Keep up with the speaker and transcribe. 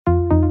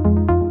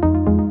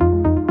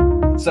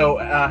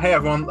Hey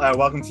everyone,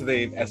 welcome to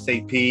the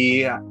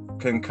SAP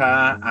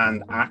Concur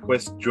and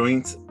Aquis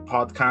joint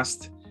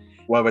podcast,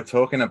 where we're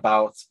talking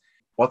about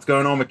what's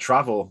going on with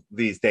travel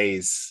these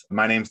days.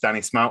 My name's Danny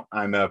Smout.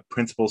 I'm a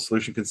principal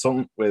solution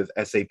consultant with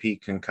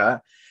SAP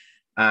Concur,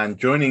 and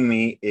joining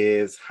me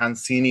is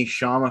Hansini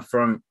Sharma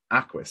from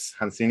Aquis.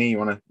 Hansini, you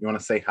wanna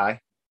say hi?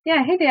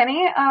 Yeah, hey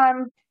Danny.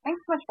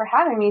 Thanks so much for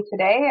having me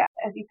today.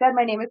 As you said,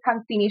 my name is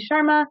Hansini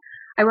Sharma.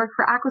 I work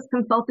for Aquis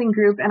Consulting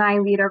Group, and I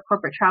lead our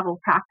corporate travel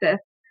practice.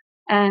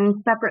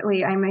 And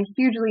separately, I'm a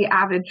hugely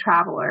avid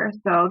traveler,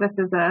 so this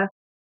is a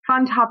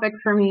fun topic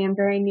for me and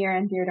very near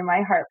and dear to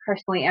my heart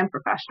personally and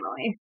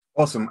professionally.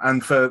 Awesome.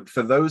 And for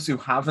those who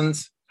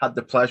haven't had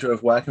the pleasure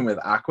of working with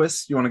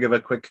Aquis, you want to give a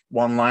quick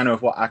one-liner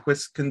of what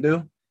Aquis can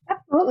do?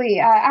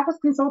 Absolutely. Aquis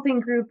Consulting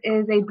Group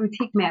is a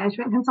boutique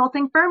management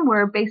consulting firm.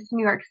 We're based in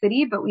New York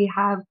City, but we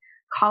have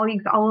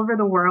colleagues all over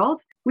the world.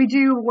 We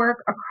do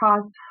work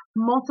across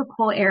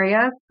multiple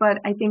areas, but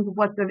I think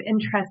what's of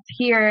interest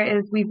here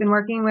is we've been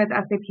working with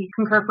SAP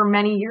Concur for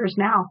many years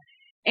now,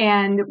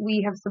 and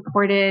we have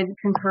supported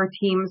Concur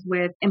teams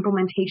with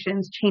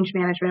implementations, change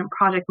management,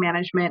 project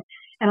management,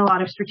 and a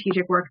lot of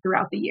strategic work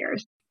throughout the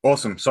years.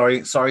 Awesome.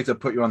 Sorry to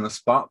put you on the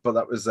spot, but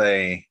that was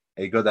a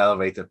good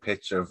elevator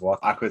pitch of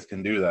what Aquis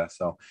can do there.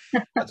 So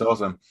that's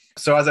awesome.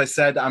 So as I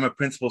said, I'm a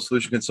principal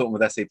solution consultant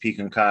with SAP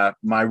Concur.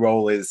 My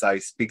role is I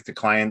speak to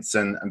clients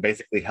and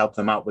basically help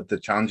them out with the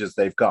challenges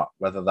they've got,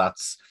 whether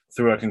that's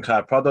through a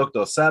Concur product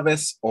or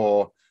service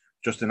or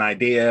just an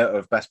idea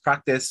of best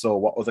practice or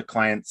what other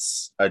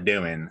clients are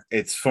doing.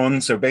 It's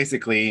fun. So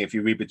basically, if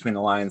you read between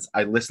the lines,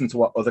 I listen to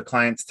what other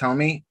clients tell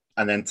me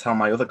and then tell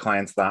my other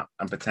clients that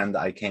and pretend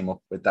that I came up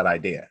with that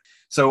idea.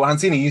 So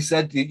Hansini, you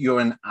said that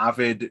you're an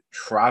avid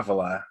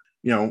traveler.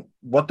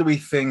 What do we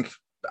think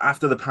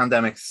after the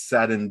pandemic's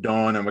said and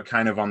done and we're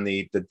kind of on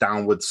the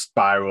downward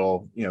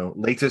spiral,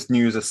 latest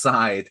news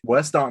aside,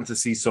 we're starting to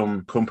see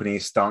some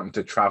companies starting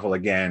to travel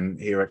again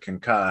here at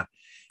Concur.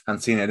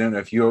 Hansini, I don't know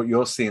if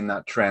you're seeing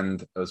that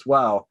trend as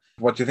well.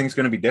 What do you think is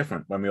going to be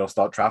different when we all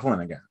start traveling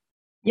again?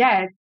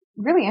 Yeah, it's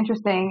really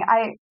interesting.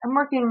 I'm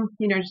working,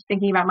 just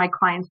thinking about my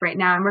clients right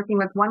now. I'm working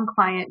with one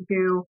client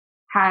who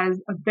has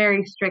a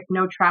very strict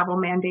no travel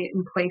mandate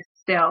in place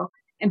still.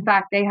 In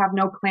fact, they have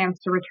no plans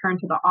to return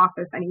to the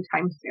office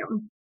anytime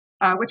soon,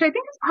 which I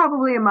think is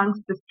probably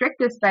amongst the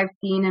strictest I've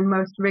seen and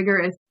most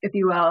rigorous, if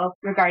you will,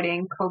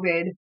 regarding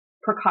COVID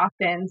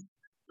precautions.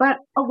 But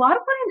a lot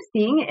of what I'm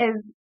seeing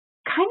is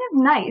kind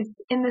of nice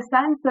in the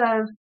sense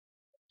of,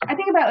 I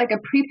think about like a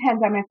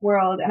pre-pandemic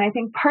world, and I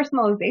think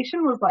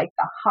personalization was like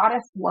the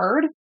hottest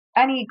word.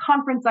 Any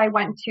conference I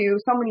went to,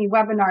 so many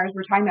webinars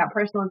were talking about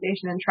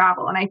personalization and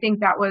travel. And I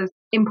think that was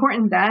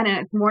important then, and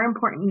it's more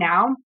important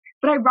now.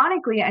 But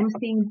ironically, I'm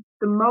seeing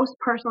the most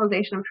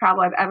personalization of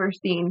travel I've ever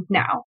seen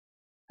now.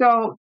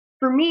 So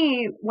for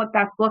me, what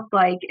that's looked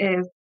like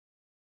is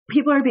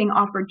people are being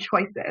offered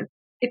choices.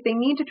 If they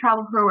need to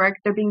travel for work,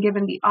 they're being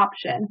given the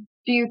option.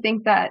 Do you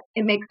think that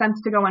it makes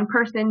sense to go in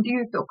person? Do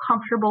you feel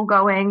comfortable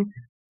going?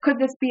 Could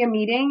this be a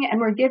meeting? And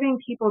we're giving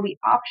people the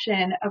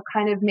option of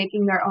kind of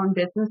making their own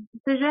business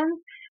decisions.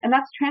 And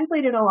that's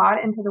translated a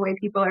lot into the way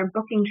people are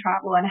booking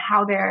travel and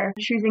how they're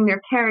choosing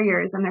their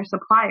carriers and their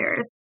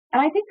suppliers.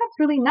 And I think that's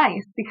really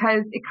nice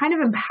because it kind of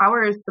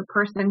empowers the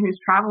person who's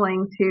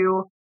traveling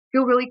to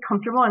feel really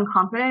comfortable and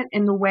confident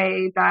in the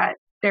way that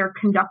they're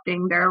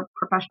conducting their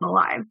professional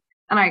lives.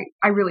 And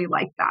I really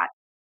like that.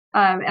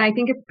 And I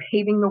think it's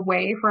paving the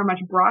way for a much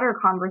broader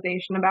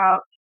conversation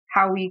about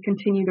how we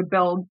continue to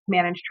build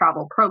managed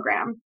travel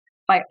programs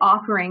by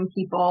offering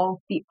people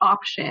the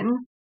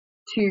option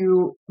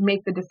to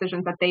make the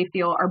decisions that they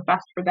feel are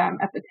best for them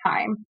at the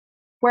time.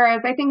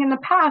 Whereas I think in the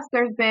past,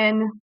 there's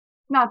been,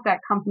 not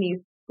that companies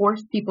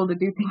force people to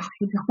do things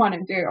they don't want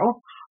to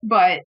do,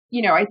 but,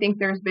 I think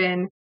there's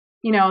been,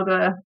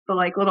 the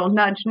like little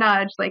nudge,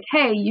 like,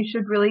 hey, you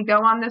should really go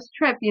on this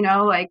trip,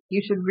 like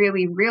you should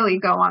really, really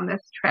go on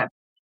this trip.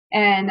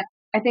 And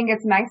I think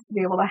it's nice to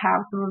be able to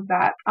have some of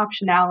that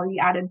optionality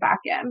added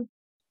back in.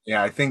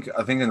 Yeah, I think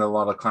in a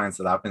lot of clients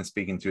that I've been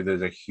speaking to,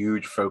 there's a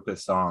huge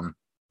focus on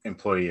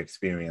employee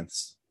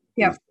experience,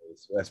 yeah,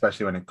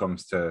 especially when it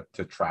comes to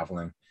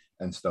traveling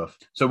and stuff.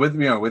 So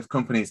with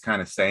companies kind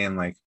of saying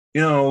like,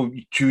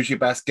 choose your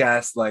best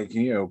guest, like,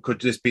 could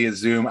this be a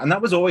Zoom? And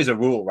that was always a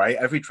rule, right?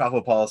 Every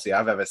travel policy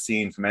I've ever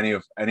seen from any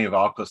of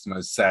our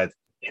customers said,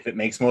 if it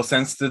makes more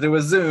sense to do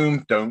a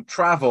Zoom, don't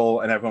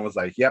travel. And everyone was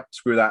like, yep,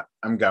 screw that.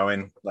 I'm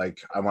going.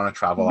 Like, I want to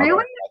travel.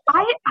 Really?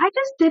 I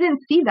just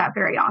didn't see that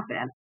very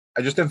often.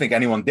 I just don't think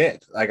anyone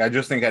did. Like, I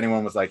just think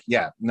anyone was like,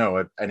 yeah,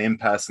 no, an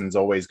in-person's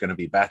always going to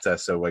be better.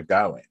 So we're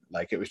going.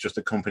 Like, it was just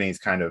a company's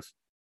kind of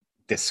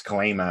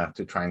disclaimer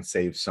to try and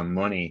save some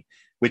money,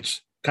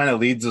 which kind of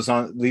leads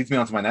me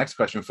on to my next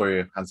question for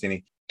you,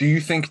 Hansini. Do you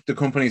think the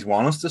companies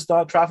want us to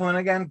start traveling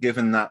again,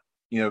 given that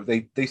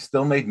they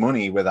still made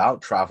money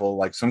without travel?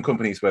 Like some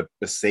companies were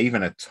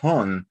saving a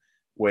ton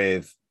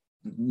with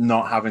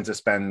not having to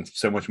spend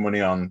so much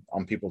money on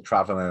people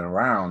traveling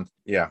around.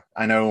 Yeah,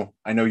 I know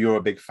you're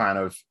a big fan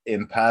of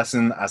in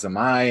person, as am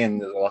I,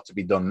 and there's a lot to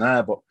be done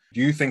there. But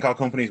Do you think our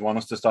companies want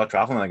us to start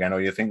traveling again, or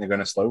do you think they're going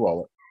to slow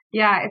roll it?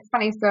 Yeah, it's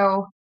funny.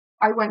 So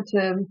I went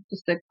to,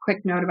 just a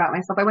quick note about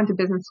myself, I went to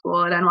business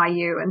school at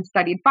NYU and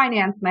studied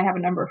finance, and I have a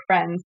number of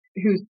friends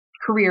whose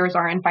careers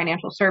are in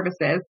financial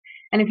services.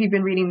 And if you've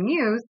been reading the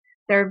news,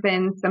 there have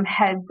been some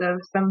heads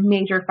of some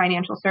major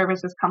financial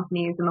services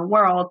companies in the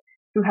world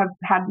who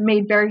have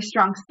made very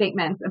strong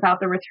statements about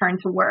the return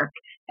to work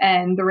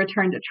and the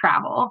return to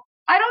travel.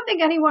 I don't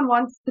think anyone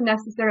wants to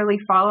necessarily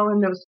follow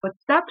in those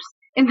footsteps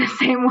in the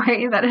same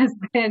way that has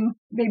been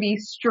maybe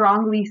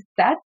strongly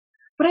set.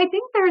 But I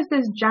think there's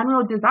this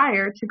general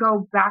desire to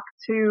go back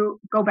to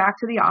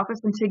the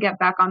office and to get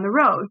back on the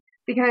road,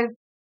 because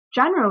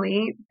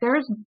generally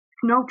there's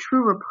no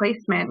true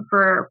replacement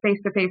for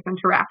face-to-face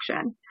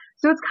interaction.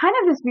 So it's kind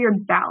of this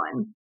weird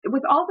balance.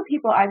 With all the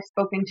people I've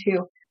spoken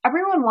to,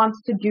 everyone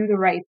wants to do the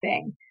right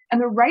thing. And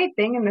the right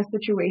thing in this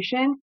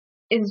situation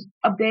is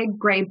a big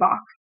gray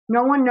box.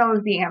 No one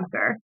knows the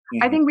answer.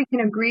 Mm-hmm. I think we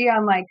can agree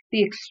on like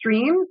the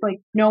extremes, like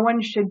no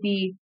one should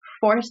be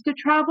forced to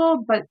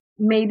travel, but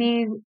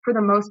maybe for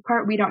the most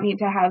part, we don't need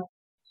to have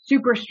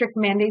super strict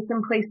mandates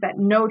in place that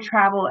no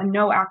travel and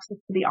no access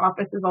to the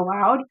office is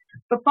allowed.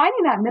 But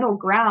finding that middle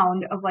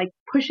ground of like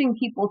pushing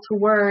people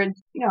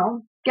towards,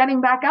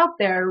 getting back out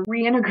there,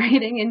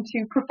 reintegrating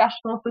into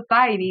professional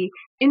society,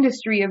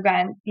 industry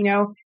events,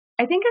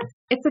 I think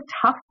it's a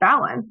tough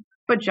balance.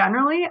 But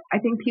generally, I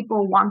think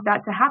people want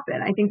that to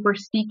happen. I think we're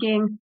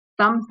seeking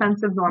some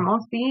sense of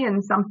normalcy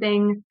and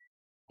something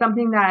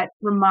that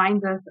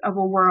reminds us of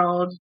a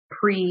world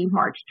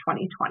pre-March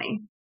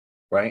 2020.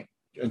 Right.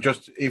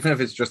 Just even if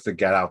it's just to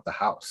get out the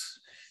house.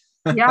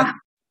 Yeah.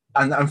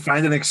 and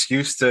find an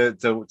excuse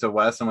to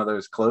wear some of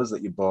those clothes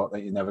that you bought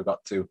that you never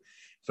got to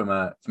from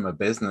a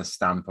business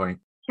standpoint.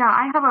 Yeah,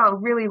 I have a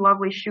really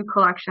lovely shoe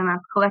collection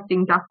that's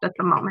collecting dust at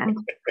the moment.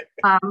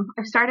 I've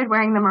started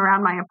wearing them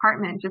around my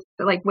apartment just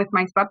like with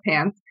my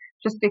sweatpants,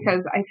 just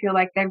because I feel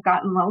like they've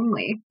gotten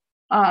lonely.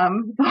 So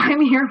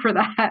I'm here for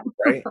that.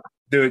 Right.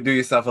 Do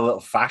yourself a little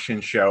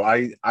fashion show.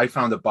 I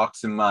found a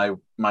box in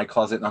my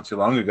closet not too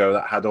long ago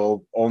that had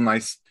all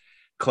nice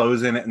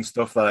clothes in it and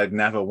stuff that I'd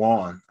never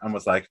worn, and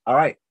was like, all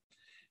right,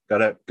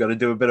 gotta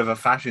do a bit of a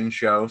fashion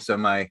show. So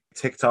my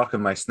TikTok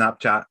and my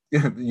Snapchat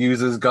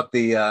users got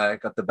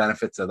the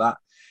benefits of that.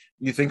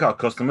 You think our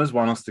customers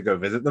want us to go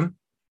visit them?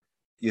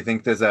 You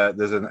think there's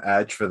an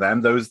edge for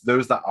them? Those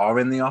that are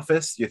in the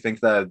office, you think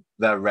they're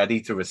ready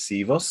to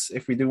receive us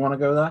if we do want to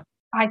go there?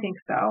 I think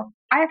so.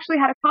 I actually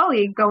had a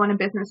colleague go on a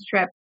business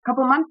trip a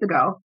couple months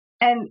ago,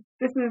 and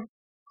this is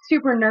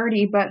super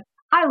nerdy, but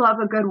I love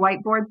a good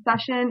whiteboard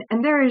session,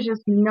 and there is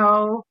just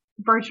no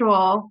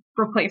virtual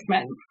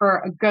replacement for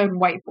a good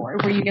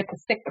whiteboard where you get to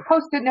stick the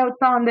Post-it notes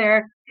on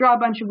there, draw a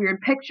bunch of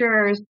weird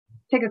pictures,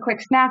 take a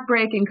quick snack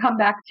break and come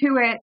back to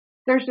it.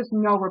 There's just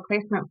no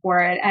replacement for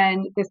it.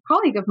 And this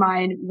colleague of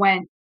mine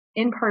went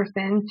in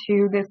person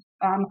to this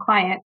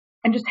client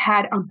and just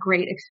had a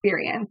great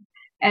experience.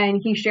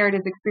 And he shared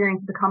his experience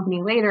with the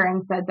company later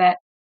and said that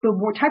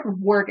the type of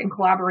work and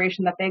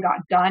collaboration that they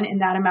got done in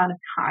that amount of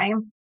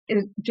time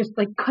is just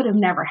like could have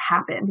never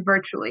happened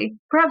virtually.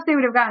 Perhaps they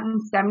would have gotten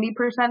 70%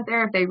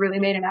 there if they really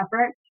made an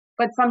effort,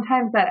 but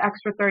sometimes that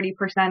extra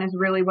 30% is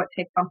really what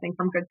takes something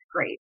from good to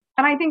great.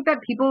 And I think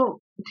that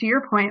people, to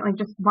your point, like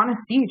just want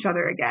to see each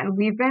other again.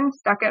 We've been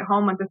stuck at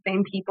home with the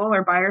same people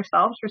or by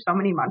ourselves for so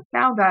many months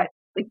now that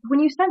like when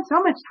you spend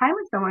so much time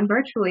with someone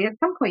virtually, at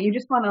some point you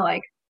just want to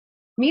like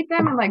meet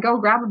them and like go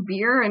grab a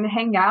beer and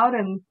hang out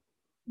and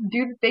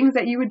do the things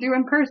that you would do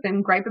in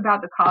person, gripe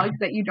about the colleagues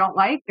that you don't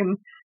like and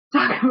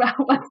talk about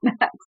what's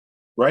next.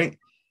 Right.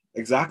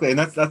 Exactly. And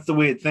that's the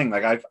weird thing.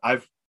 Like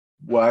I've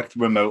worked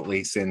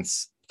remotely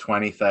since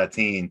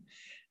 2013,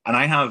 and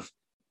I have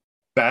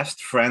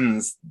best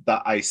friends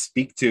that I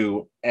speak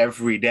to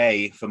every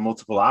day for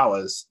multiple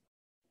hours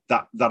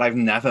that I've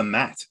never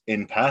met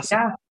in person.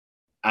 Yeah.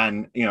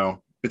 And,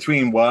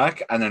 between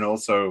work and then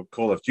also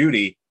Call of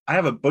Duty, I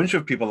have a bunch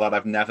of people that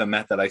I've never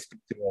met that I speak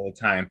to all the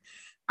time.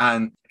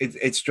 And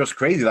it's just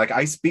crazy. Like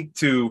I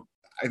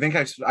think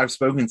I've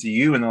spoken to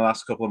you in the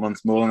last couple of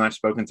months more than I've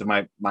spoken to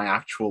my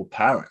actual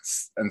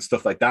parents and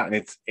stuff like that. And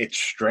it's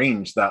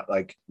strange that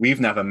like we've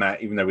never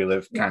met, even though we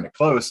live kind of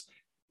close,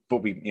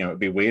 but it'd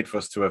be weird for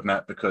us to have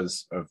met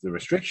because of the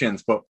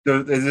restrictions. But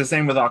there's the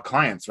same with our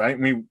clients, right?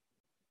 We,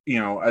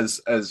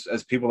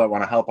 as people that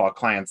want to help our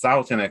clients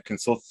out in a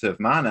consultative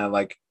manner,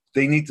 like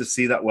they need to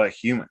see that we're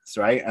humans,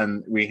 right?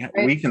 And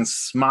we can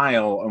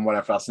smile and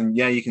whatever else. And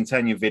yeah, you can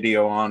turn your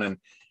video on and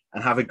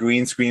have a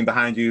green screen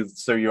behind you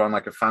so you're on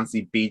like a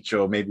fancy beach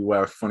or maybe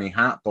wear a funny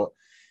hat. But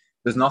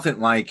there's nothing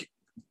like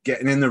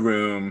getting in the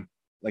room,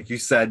 like you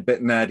said,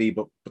 bit nerdy,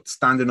 but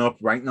standing up,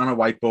 writing on a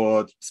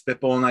whiteboard,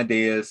 spitballing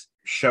ideas,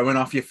 showing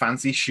off your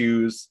fancy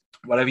shoes,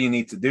 whatever you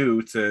need to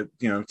do to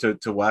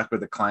work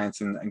with the clients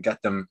and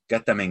get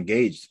them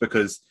engaged.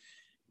 Because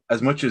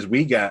as much as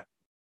we get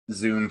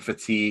Zoom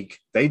fatigue,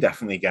 they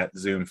definitely get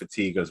Zoom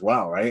fatigue as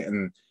well, right?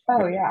 And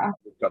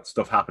we've got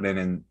stuff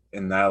happening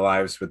in their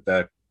lives with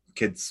their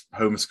kids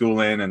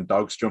homeschooling and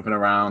dogs jumping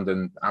around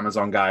and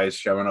Amazon guys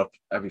showing up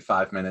every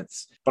 5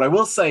 minutes. But I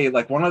will say,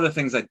 like, one of the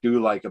things I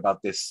do like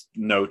about this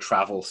no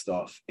travel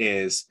stuff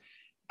is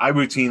I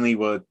routinely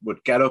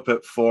would get up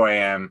at 4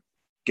 a.m.,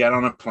 get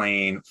on a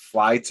plane,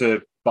 fly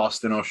to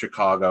Boston or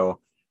Chicago,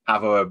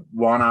 have a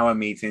 1 hour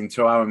meeting,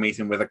 2 hour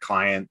meeting with a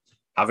client,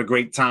 have a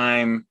great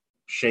time,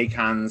 shake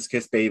hands,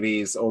 kiss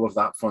babies, all of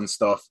that fun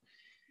stuff,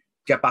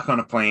 get back on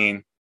a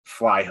plane,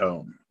 fly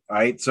home.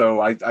 Right.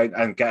 So I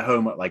get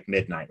home at like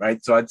midnight.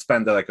 Right. So I'd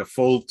spend like a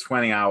full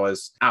 20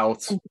 hours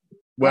out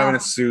wearing a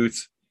suit,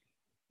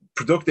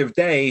 productive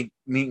day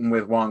meeting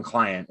with one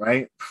client.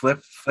 Right.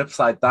 Flip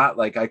side that,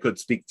 like I could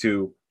speak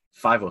to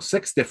 5 or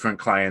 6 different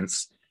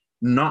clients,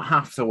 not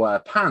have to wear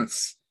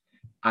pants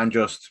and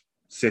just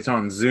sit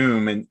on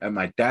Zoom at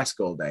my desk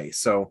all day.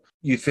 So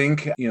you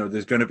think,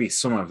 there's going to be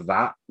some of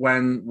that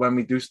when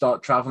we do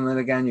start traveling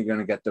again. You're going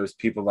to get those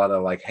people that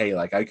are like, hey,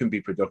 like I can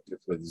be productive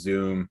with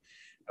Zoom.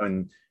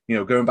 And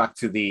going back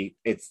to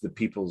it's the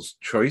people's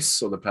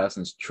choice or the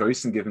person's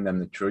choice and giving them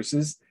the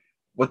choices.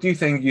 What do you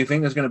think? Do you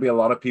think there's going to be a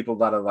lot of people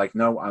that are like,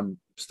 no, I'm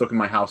stuck in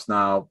my house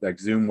now. Like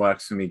Zoom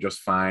works for me just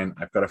fine.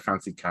 I've got a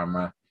fancy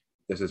camera.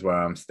 This is where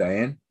I'm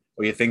staying.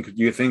 Or do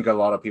you think a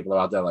lot of people are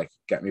out there like,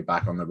 get me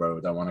back on the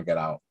road. I want to get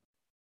out.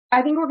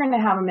 I think we're going to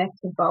have a mix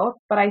of both,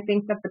 but I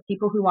think that the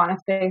people who want to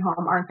stay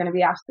home aren't going to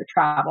be asked to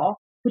travel,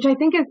 which I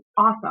think is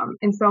awesome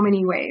in so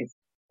many ways.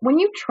 When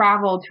you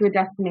travel to a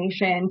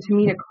destination to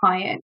meet a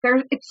client,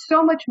 it's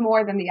so much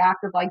more than the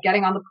act of like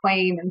getting on the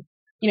plane and,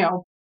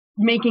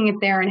 making it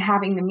there and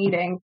having the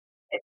meeting.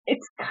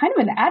 It's kind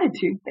of an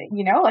attitude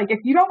thing, like if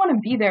you don't want to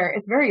be there,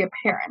 it's very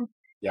apparent.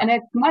 Yeah. And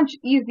it's much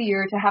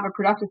easier to have a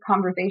productive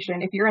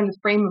conversation if you're in this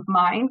frame of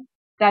mind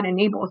that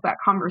enables that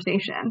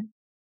conversation.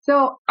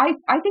 So I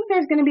think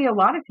there's going to be a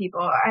lot of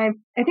people. I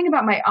think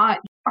about my aunt.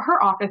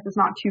 Her office is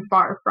not too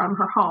far from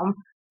her home.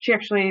 She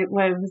actually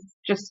lives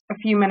just a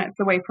few minutes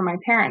away from my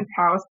parents'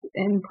 house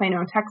in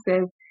Plano,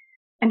 Texas.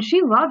 And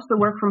she loves the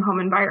work from home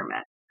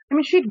environment. I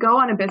mean, she'd go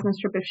on a business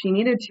trip if she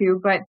needed to,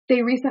 but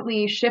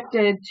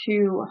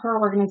her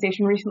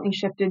organization recently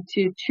shifted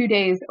to 2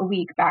 days a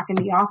week back in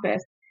the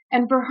office.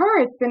 And for her,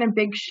 it's been a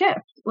big shift,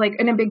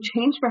 and a big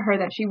change for her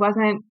that she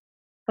wasn't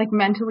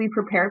mentally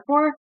prepared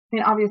for. I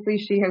mean, obviously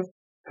she has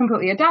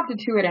completely adapted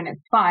to it and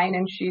it's fine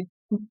and she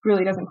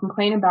really doesn't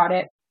complain about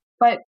it,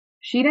 but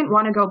she didn't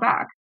want to go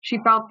back. She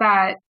felt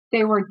that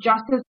they were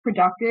just as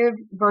productive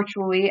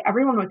virtually.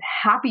 Everyone was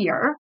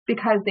happier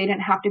because they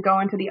didn't have to go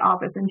into the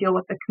office and deal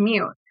with the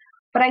commute.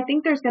 But I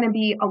think there's going to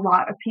be a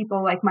lot of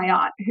people like my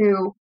aunt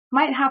who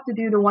might have to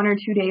do the 1 or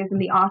 2 days in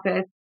the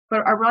office,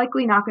 but are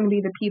likely not going to be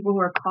the people who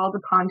are called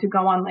upon to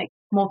go on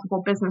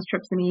multiple business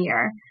trips in a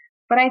year.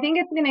 But I think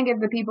it's going to give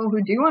the people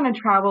who do want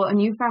to travel a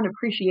newfound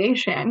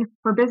appreciation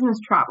for business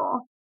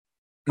travel.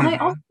 Mm-hmm. And I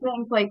also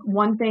think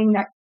one thing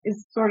that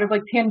is sort of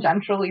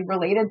tangentially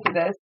related to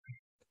this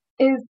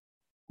is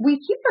we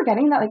keep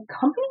forgetting that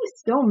companies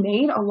still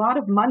made a lot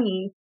of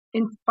money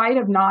in spite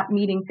of not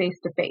meeting face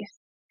to face.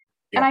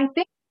 And I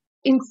think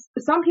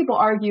some people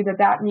argue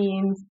that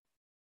means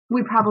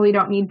we probably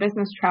don't need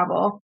business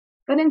travel.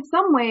 But in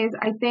some ways,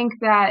 I think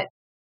that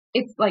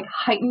it's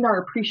heightened our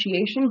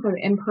appreciation for the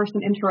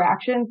in-person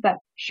interactions that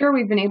sure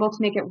we've been able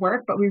to make it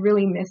work, but we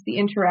really miss the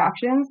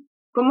interactions.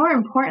 But more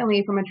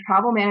importantly, from a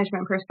travel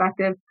management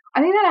perspective,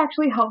 I think that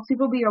actually helps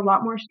people be a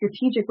lot more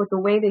strategic with the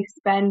way they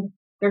spend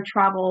their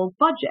travel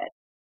budget.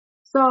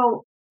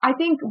 So I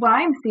think what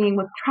I'm seeing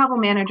with travel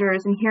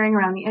managers and hearing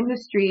around the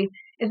industry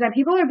is that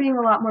people are being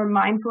a lot more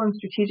mindful and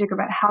strategic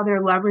about how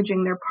they're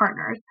leveraging their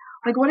partners.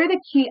 What are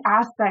the key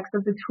aspects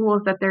of the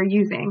tools that they're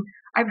using?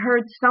 I've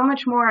heard so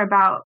much more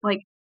about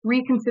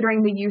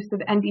reconsidering the use of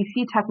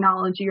NDC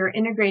technology or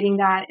integrating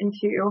that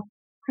into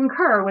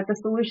Concur with the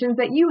solutions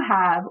that you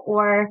have,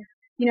 or,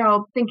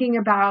 thinking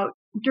about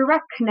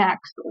direct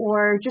connects,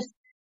 or just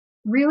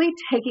really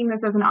taking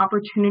this as an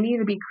opportunity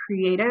to be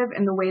creative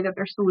in the way that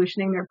they're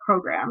solutioning their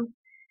programs.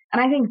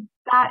 And I think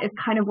that is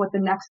kind of what the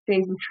next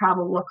phase of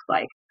travel looks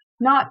like.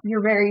 Not your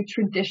very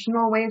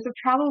traditional ways of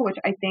travel, which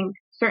I think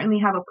certainly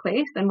have a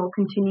place and will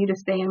continue to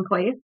stay in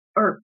place,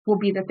 or will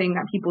be the thing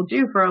that people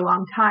do for a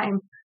long time.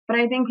 But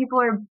I think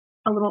people are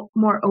a little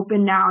more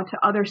open now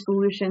to other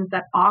solutions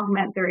that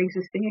augment their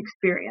existing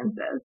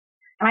experiences.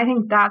 And I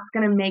think that's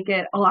going to make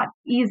it a lot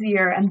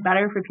easier and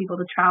better for people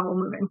to travel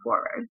moving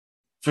forward.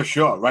 For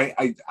sure, right?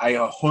 I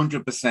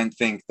 100%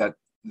 think that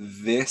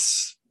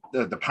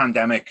the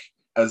pandemic,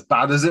 as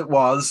bad as it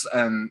was,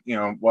 and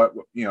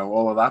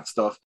all of that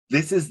stuff,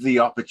 this is the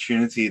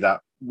opportunity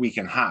that we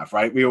can have,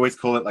 right? We always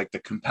call it the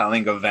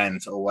compelling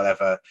event or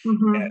whatever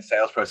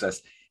sales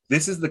process.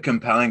 This is the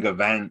compelling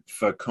event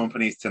for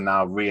companies to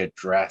now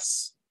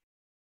readdress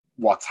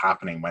what's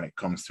happening when it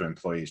comes to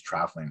employees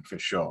traveling, for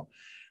sure,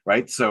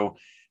 right? So,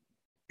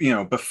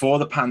 before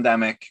the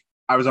pandemic,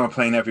 I was on a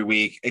plane every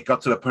week. It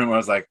got to the point where I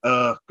was like,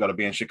 got to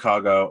be in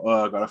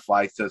Chicago. Got to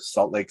fly to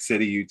Salt Lake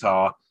City,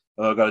 Utah.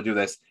 Got to do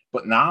this.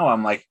 But now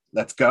I'm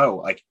let's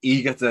go,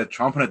 eager to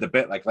chomping at the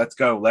bit. Let's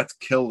go. Let's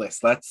kill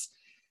this. Let's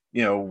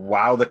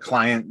wow the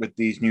client with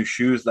these new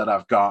shoes that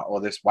I've got,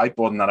 or this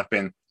whiteboarding that I've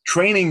been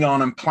training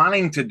on and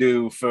planning to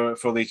do for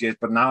these years,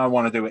 but now I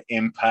want to do it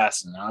in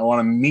person. I want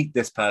to meet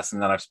this person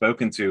that I've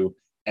spoken to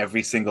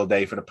every single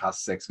day for the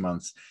past 6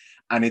 months.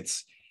 And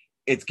it's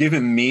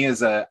given me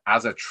as a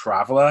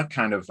traveler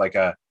kind of like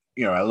a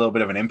little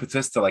bit of an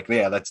impetus to like,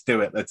 yeah, let's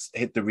do it. Let's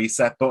hit the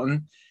reset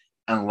button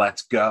and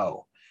let's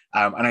go.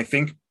 And I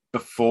think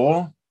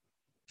before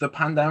the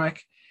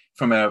pandemic,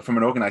 from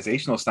an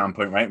organizational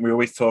standpoint, right, we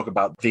always talk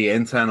about the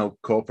internal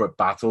corporate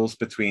battles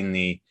between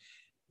the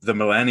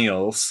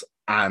millennials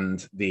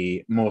and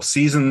the more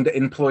seasoned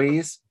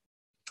employees.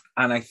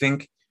 And I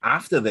think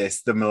after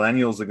this, the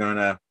millennials are going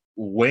to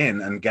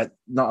win and get,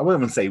 not, I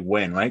wouldn't say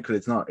win, right? Because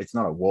it's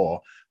not a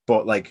war,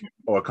 but like,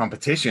 or a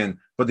competition,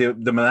 but the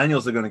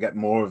millennials are going to get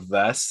more of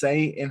their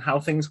say in how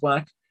things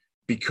work,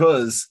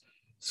 because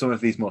some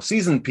of these more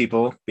seasoned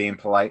people, being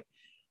polite,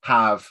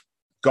 have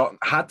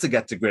had to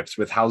get to grips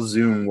with how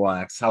Zoom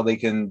works, how they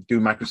can do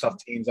Microsoft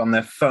Teams on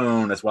their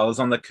phone as well as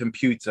on the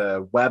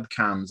computer,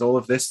 webcams, all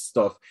of this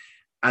stuff.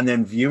 And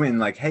then viewing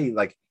like, hey,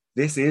 like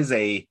this is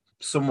a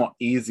somewhat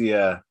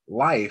easier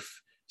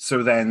life.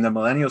 So then the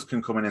millennials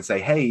can come in and say,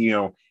 hey,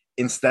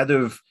 instead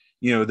of,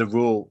 the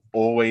rule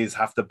always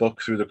have to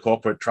book through the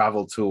corporate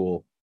travel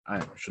tool.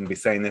 I shouldn't be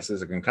saying this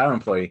as a Concur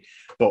employee,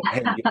 but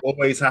hey, you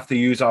always have to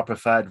use our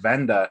preferred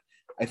vendor.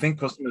 I think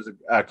customers,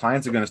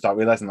 clients are going to start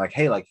realizing like,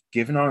 hey, like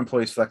giving our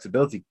employees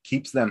flexibility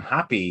keeps them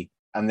happy,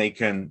 and they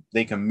can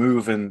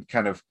move and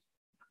kind of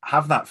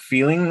have that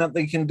feeling that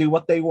they can do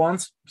what they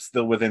want,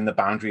 still within the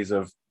boundaries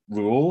of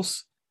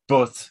rules,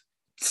 but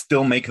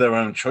still make their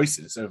own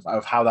choices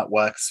of how that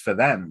works for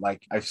them.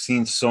 Like I've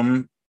seen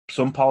some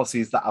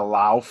policies that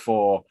allow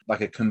for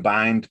like a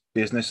combined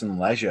business and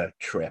leisure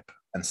trip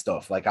and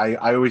stuff. Like I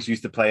always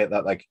used to play it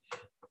that like,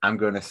 I'm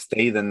going to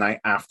stay the night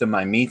after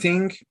my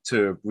meeting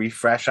to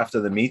refresh after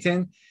the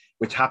meeting,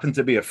 which happened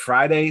to be a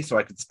Friday. So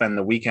I could spend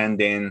the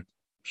weekend in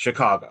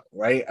Chicago,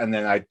 right? And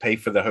then I'd pay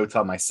for the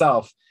hotel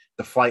myself.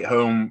 The flight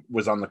home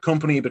was on the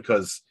company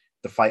because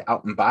the flight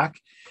out and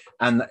back.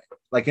 And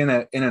like in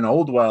an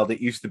old world,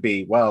 it used to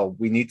be, well,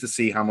 we need to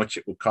see how much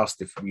it would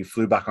cost if you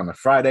flew back on the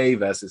Friday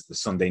versus the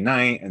Sunday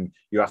night, and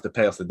you have to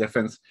pay us the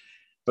difference.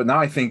 But now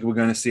I think we're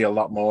going to see a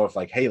lot more of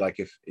like, hey, like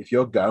if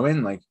you're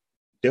going, like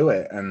do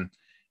it. And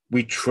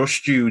we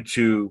trust you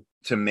to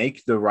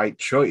make the right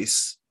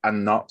choice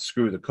and not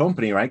screw the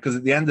company, right? Because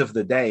at the end of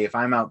the day, if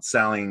I'm out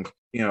selling,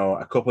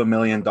 a couple of $1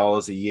 million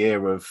a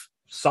year of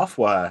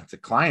software to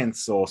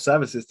clients or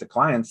services to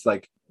clients,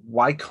 like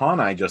why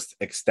can't I just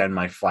extend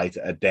my flight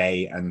a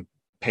day and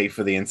pay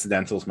for the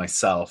incidentals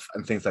myself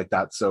and things like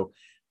that? So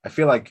I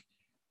feel like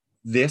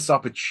this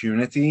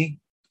opportunity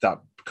that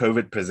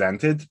COVID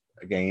presented,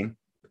 again,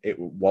 it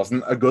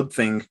wasn't a good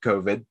thing,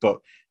 COVID,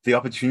 but the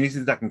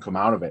opportunities that can come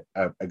out of it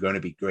are going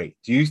to be great.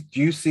 Do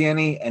you see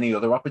any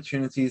other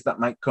opportunities that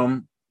might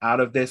come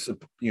out of this,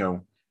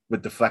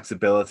 with the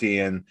flexibility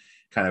and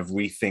kind of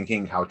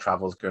rethinking how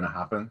travel is going to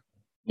happen?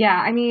 Yeah,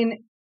 I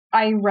mean,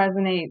 I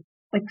resonate,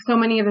 like so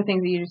many of the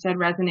things that you just said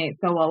resonate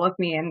so well with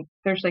me. And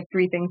there's like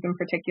three things in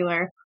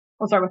particular.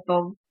 I'll start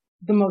with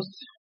the most,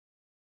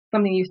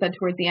 something you said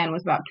towards the end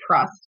was about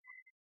trust.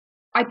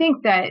 I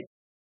think that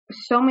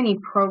so many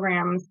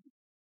programs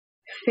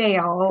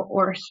fail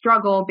or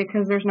struggle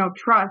because there's no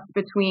trust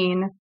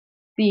between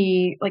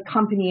the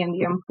company and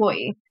the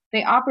employee.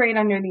 They operate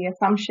under the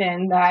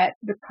assumption that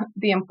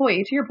the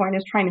employee, to your point,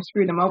 is trying to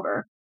screw them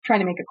over, trying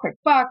to make a quick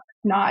buck,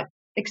 not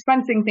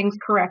expensing things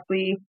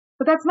correctly.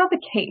 But that's not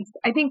the case.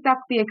 I think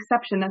that's the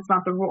exception. That's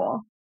not the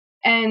rule.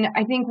 And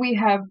I think we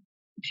have,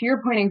 to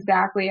your point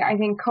exactly, I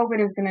think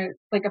COVID is going to,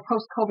 like a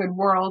post-COVID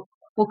world,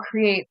 will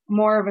create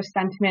more of a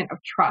sentiment of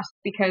trust,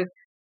 because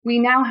we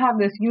now have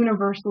this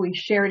universally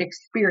shared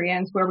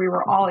experience where we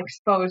were all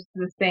exposed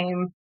to the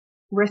same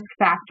risk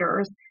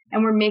factors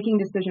and we're making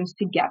decisions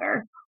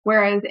together.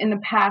 Whereas in the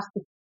past,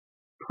 the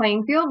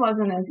playing field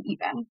wasn't as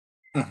even.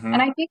 Mm-hmm.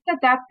 And I think that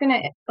that's going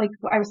to, like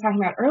I was talking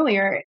about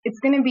earlier, it's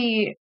going to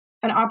be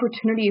an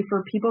opportunity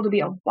for people to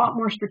be a lot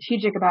more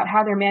strategic about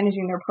how they're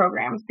managing their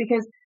programs.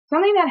 Because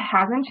something that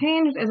hasn't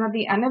changed is at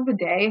the end of the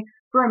day,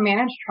 for a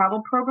managed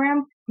travel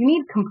program, you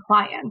need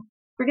compliance.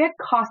 Forget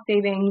cost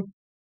savings.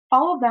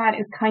 All of that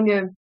is kind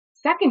of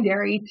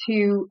secondary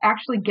to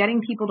actually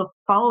getting people to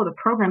follow the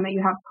program that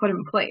you have put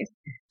in place.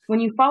 When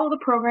you follow the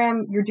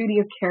program, your duty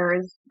of care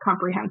is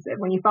comprehensive.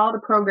 When you follow the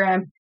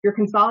program, you're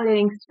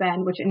consolidating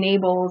spend, which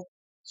enables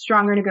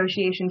stronger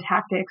negotiation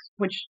tactics,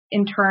 which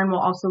in turn will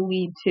also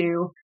lead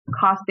to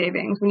cost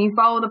savings. When you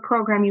follow the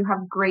program, you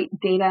have great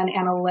data and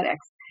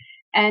analytics.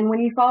 And when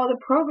you follow the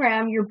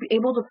program, you're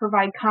able to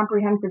provide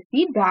comprehensive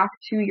feedback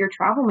to your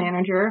travel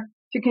manager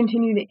to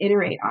continue to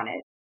iterate on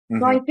it. Mm-hmm.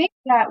 So I think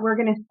that we're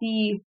going to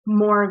see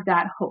more of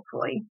that,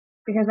 hopefully,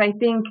 because I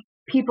think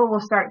people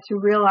will start to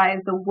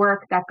realize the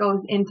work that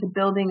goes into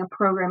building a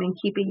program and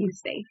keeping you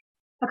safe.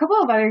 A couple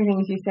of other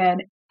things you said.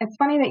 It's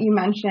funny that you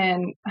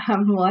mentioned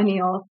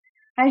millennials.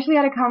 I actually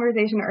had a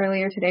conversation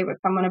earlier today with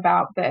someone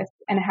about this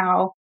and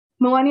how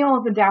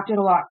millennials adapted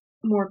a lot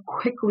more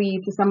quickly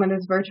to some of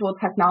this virtual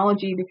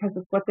technology because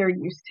of what they're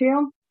used to.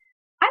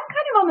 I'm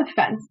kind of on the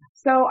fence.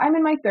 So I'm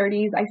in my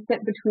 30s. I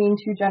sit between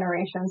two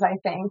generations, I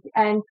think.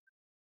 And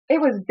it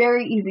was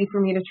very easy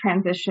for me to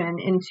transition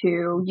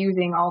into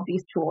using all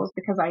these tools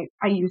because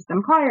I used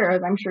them prior,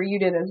 as I'm sure you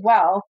did as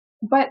well.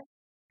 But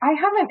I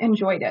haven't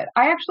enjoyed it.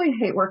 I actually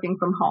hate working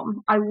from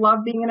home. I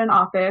love being in an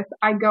office.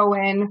 I go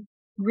in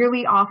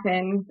really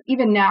often,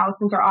 even now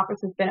since our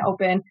office has been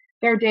open.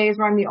 There are days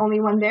where I'm the only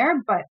one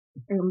there, but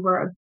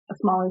we're a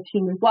smaller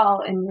team as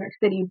well in New York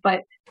City.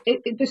 But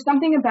there's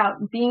something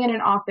about being in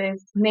an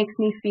office makes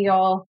me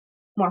feel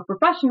more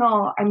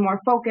professional. I'm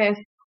more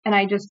focused, and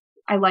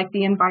I like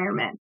the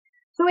environment.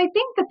 So I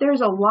think that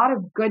there's a lot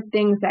of good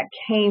things that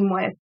came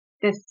with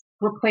this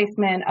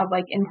replacement of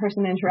like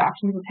in-person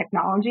interactions with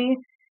technology,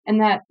 and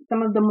that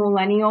some of the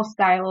millennial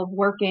style of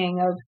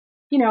working of,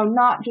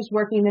 not just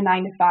working the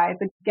 9 to 5,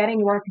 but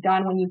getting work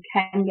done when you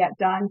can get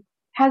done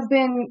has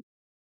been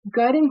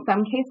good in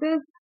some cases,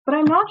 but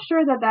I'm not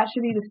sure that that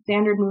should be the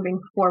standard moving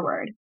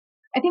forward.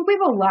 I think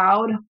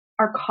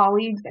our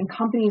colleagues and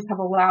companies have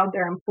allowed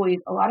their employees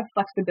a lot of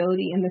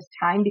flexibility in this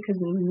time because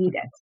we need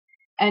it.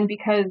 And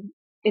because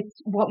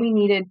it's what we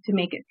needed to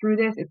make it through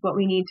this. It's what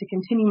we need to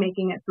continue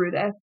making it through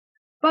this.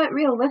 But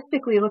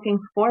realistically, looking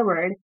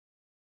forward,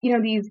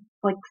 these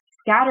like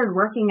scattered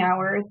working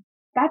hours,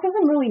 that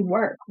doesn't really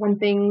work when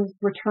things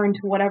return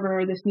to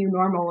whatever this new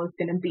normal is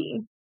going to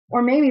be.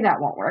 Or maybe that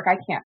won't work. I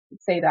can't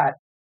say that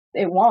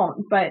it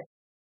won't, but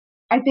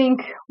I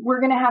think we're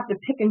going to have to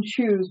pick and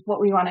choose what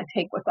we want to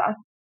take with us,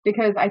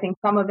 because I think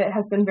some of it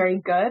has been very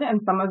good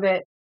and some of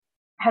it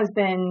has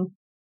been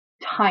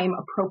time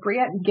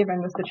appropriate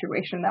given the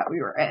situation that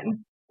we were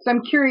in. So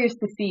I'm curious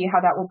to see how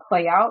that will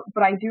play out,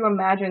 but I do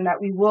imagine that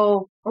we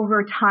will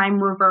over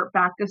time revert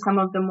back to some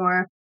of the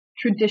more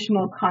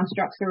traditional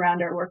constructs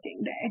around our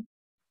working day.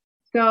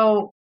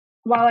 So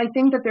while I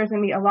think that there's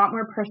going to be a lot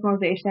more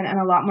personalization and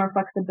a lot more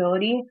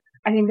flexibility,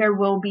 I think there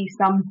will be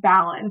some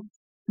balance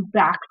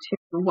back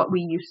to what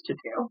we used to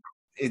do.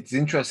 It's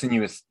interesting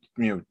you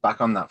were back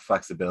on that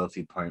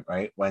flexibility point,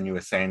 right? When you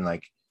were saying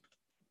like,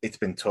 it's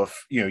been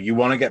tough. You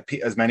want to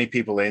get as many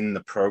people in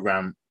the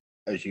program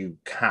as you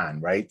can,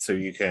 right? So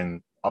you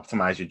can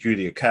optimize your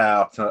duty of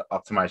care,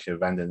 optimize your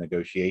vendor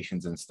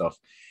negotiations and stuff.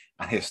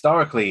 And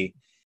historically,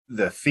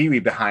 the theory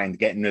behind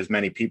getting as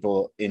many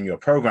people in your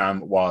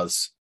program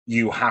was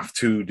you have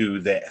to do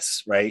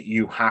this, right?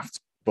 You have to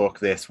book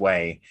this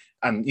way.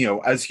 And,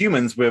 as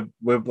humans, we're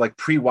like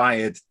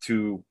pre-wired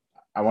to,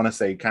 I want to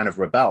say, kind of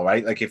rebel,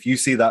 right? Like if you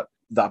see that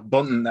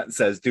button that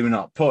says do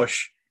not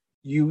push,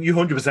 you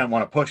 100%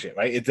 want to push it,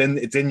 right?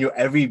 It's in your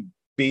every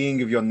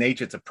being of your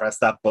nature to press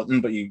that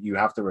button, but you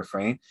have to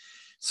refrain.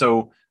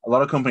 So a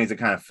lot of companies are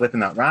kind of flipping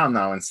that around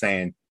now and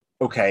saying,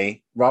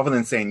 okay, rather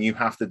than saying you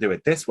have to do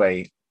it this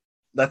way,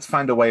 let's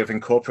find a way of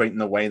incorporating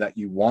the way that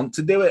you want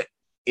to do it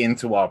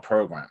into our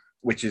program,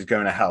 which is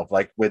going to help,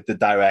 like with the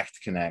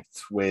direct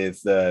connect,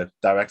 with the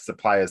direct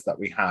suppliers that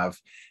we have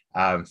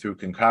through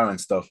Concur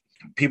and stuff.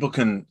 People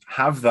can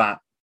have that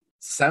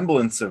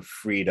semblance of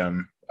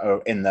freedom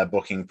in their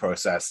booking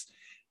process,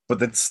 but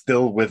that's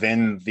still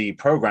within the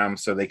program,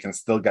 so they can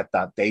still get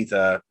that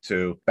data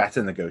to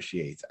better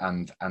negotiate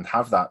and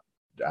have that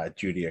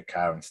duty of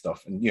care and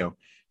stuff. And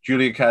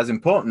duty of care is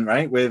important,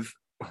 right? With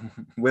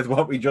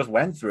what we just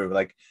went through,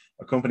 like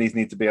our companies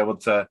need to be able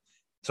to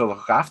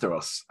look after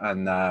us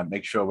and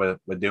make sure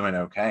we're doing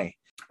okay,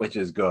 which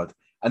is good.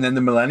 And then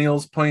the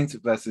millennials point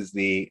versus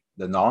the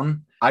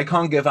non. I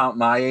can't give out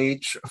my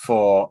age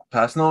for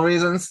personal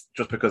reasons,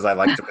 just because I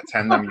like to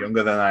pretend I'm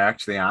younger than I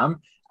actually am.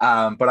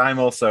 But I'm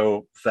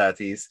also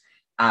 30s,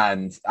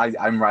 and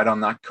I'm right on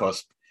that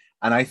cusp.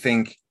 And I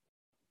think,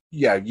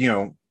 yeah,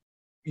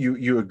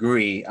 you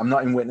agree. I'm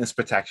not in witness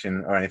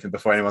protection or anything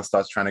before anyone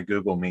starts trying to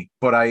Google me.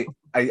 But I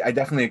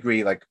definitely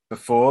agree. Like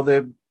before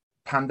the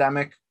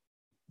pandemic,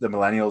 the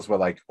millennials were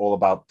like all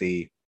about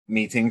the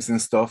meetings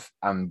and stuff,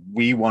 and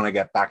we want to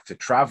get back to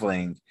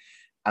traveling.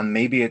 And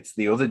maybe it's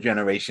the other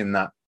generation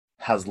that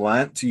has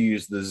learned to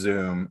use the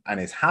Zoom and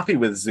is happy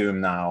with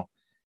Zoom now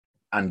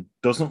and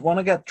doesn't want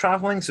to get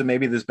traveling. So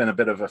maybe there's been a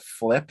bit of a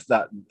flip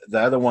that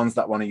they're the ones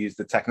that want to use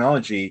the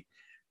technology,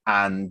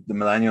 and the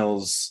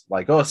millennials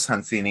like us,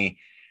 Hansini,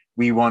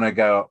 we want to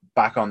go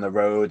back on the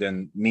road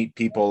and meet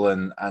people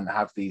and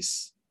have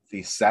these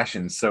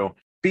sessions. So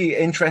be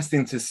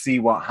interesting to see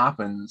what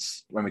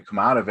happens when we come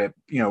out of it.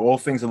 All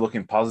things are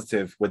looking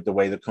positive with the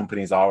way the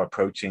companies are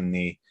approaching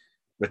the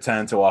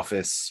return to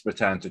office,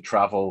 return to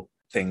travel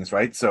things,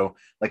 right? So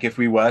like if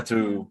we were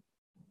to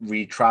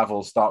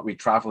start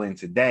retraveling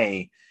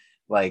today,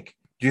 like,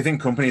 do you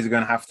think companies are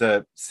going to have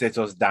to sit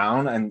us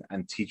down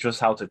and teach us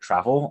how to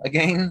travel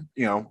again?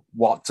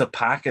 What to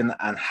pack and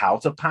how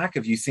to pack?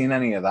 Have you seen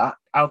any of that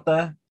out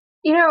there?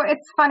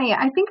 It's funny.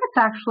 I think it's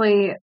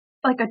actually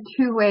like a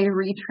two-way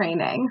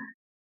retraining.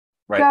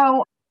 Right.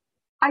 So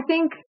I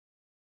think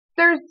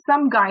there's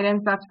some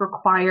guidance that's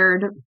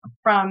required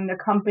from the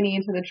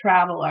company to the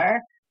traveler.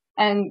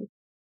 And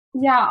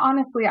yeah,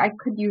 honestly, I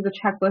could use a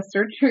checklist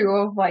or two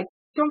of like,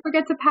 don't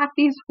forget to pack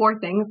these 4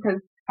 things,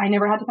 because I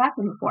never had to pack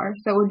them before.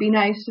 So it would be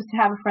nice just to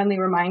have a friendly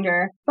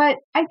reminder. But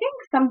I think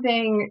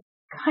something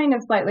kind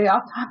of slightly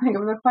off topic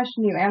of the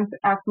question you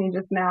asked me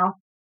just now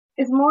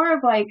is more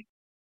of like,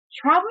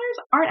 travelers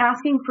aren't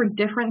asking for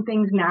different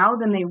things now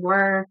than they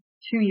were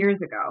 2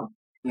 years ago.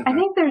 Mm-hmm. I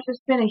think there's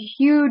just been a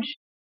huge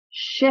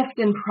shift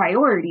in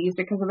priorities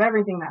because of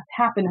everything that's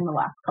happened in the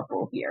last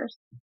couple of years.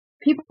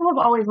 People have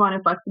always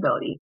wanted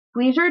flexibility.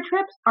 Leisure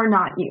trips are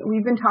not new.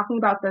 We've been talking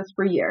about this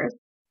for years.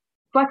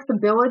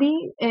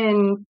 Flexibility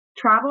in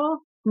travel,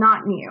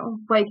 not new.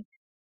 Like,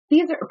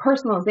 these are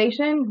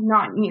personalization,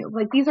 not new.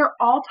 Like, these are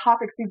all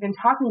topics we've been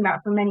talking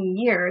about for many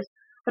years.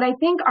 But I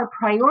think our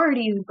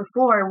priorities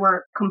before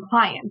were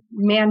compliance,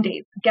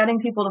 mandates,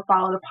 getting people to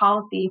follow the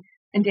policy.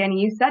 And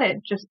Danny, you said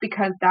it, just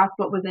because that's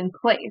what was in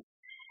place.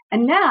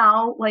 And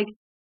now, like,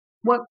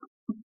 what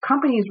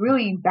companies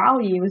really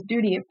value is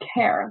duty of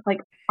care.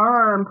 Like,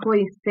 are our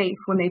employees safe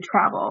when they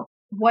travel?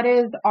 What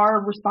is our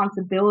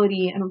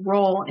responsibility and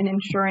role in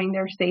ensuring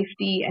their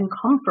safety and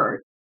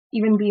comfort,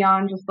 even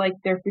beyond just like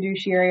their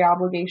fiduciary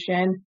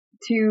obligation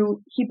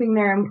to keeping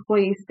their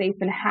employees safe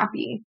and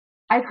happy?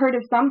 I've heard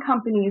of some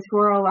companies who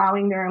are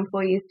allowing their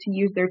employees to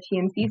use their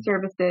TMC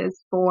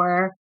services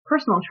for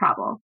personal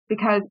travel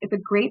because it's a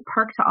great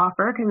perk to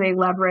offer because they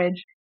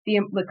leverage the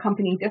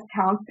company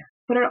discounts,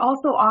 but it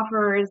also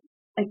offers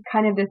like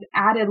kind of this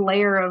added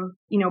layer of,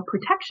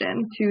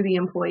 protection to the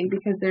employee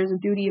because there's a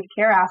duty of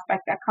care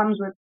aspect that comes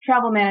with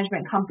travel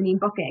management company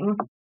booking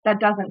that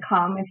doesn't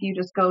come if you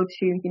just go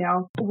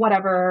to,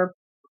 whatever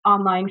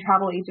online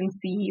travel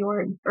agency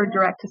or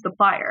direct to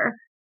supplier.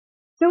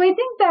 So I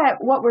think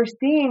that what we're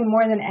seeing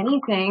more than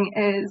anything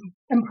is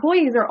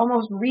employees are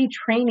almost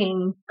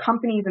retraining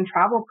companies and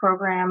travel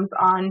programs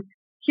on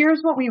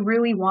here's what we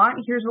really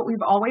want, here's what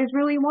we've always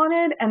really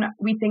wanted, and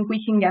we think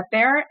we can get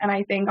there. And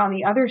I think on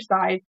the other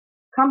side,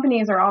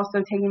 companies are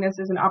also taking this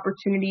as an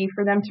opportunity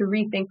for them to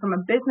rethink from a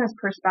business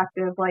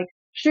perspective, like,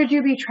 should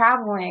you be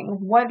traveling?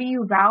 What do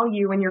you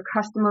value in your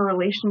customer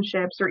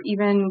relationships or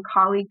even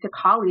colleague to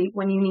colleague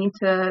when you need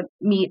to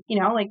meet,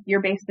 like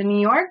you're based in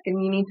New York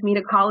and you need to meet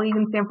a colleague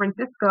in San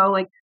Francisco,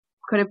 like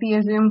could it be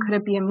a Zoom? Could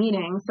it be a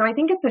meeting? So I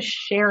think it's a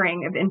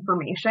sharing of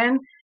information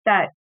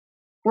that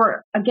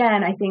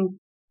I think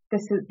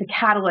this is the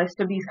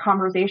catalyst of these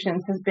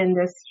conversations has been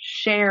this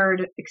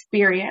shared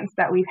experience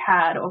that we've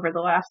had over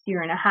the last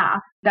year and a half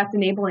that's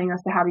enabling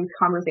us to have these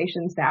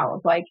conversations now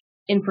of like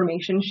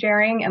information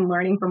sharing and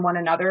learning from one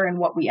another and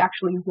what we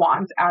actually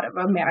want out of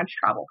a managed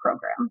travel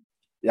program.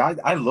 Yeah,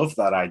 I love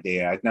that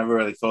idea. I'd never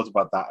really thought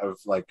about that of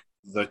like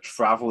the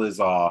travelers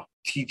are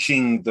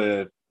teaching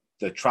the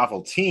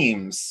travel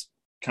teams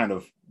kind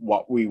of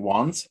what we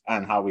want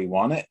and how we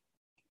want it.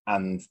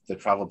 And the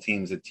travel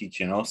teams are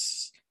teaching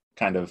us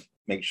kind of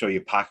make sure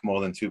you pack more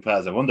than 2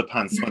 pairs of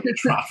underpants when you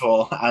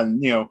travel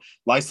and,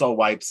 Lysol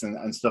wipes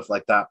and stuff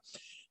like that.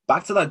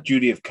 Back to that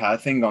duty of care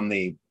thing on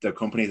the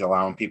companies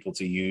allowing people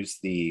to use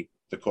the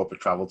corporate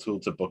travel tool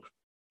to book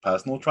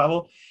personal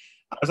travel.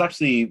 I was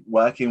actually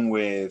working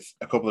with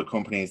a couple of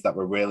companies that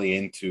were really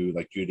into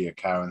like duty of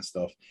care and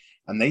stuff.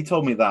 And they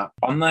told me that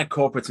on their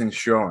corporate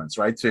insurance,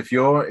 right? So if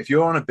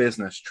you're on a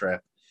business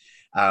trip,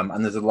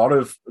 and there's a lot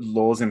of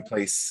laws in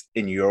place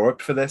in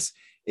Europe for this,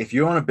 if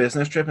you're on a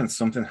business trip and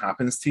something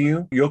happens to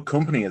you, your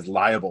company is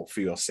liable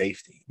for your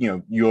safety.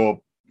 Your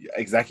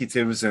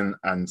executives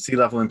and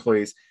C-level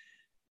employees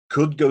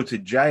could go to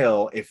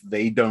jail if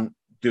they don't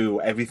do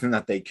everything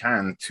that they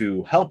can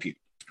to help you,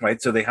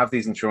 right? So they have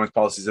these insurance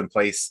policies in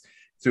place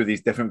through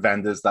these different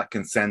vendors that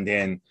can send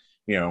in,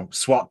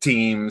 SWAT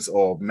teams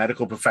or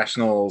medical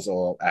professionals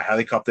or a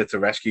helicopter to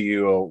rescue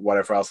you or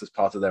whatever else is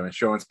part of their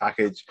insurance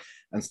package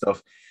and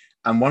stuff.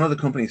 And one of the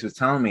companies was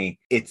telling me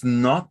it's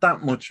not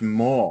that much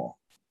more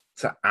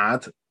to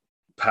add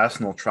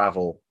personal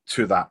travel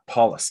to that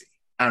policy.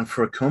 And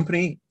for a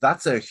company,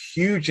 that's a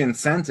huge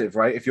incentive,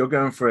 right? If you're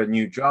going for a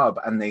new job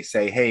and they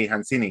say, hey,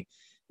 Hansini,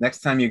 next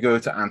time you go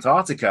to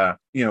Antarctica,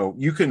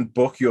 you can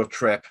book your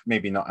trip,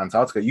 maybe not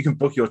Antarctica, you can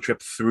book your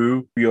trip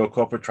through your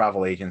corporate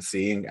travel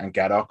agency and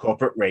get our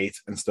corporate rate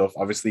and stuff.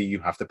 Obviously, you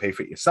have to pay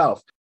for it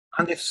yourself.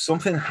 And if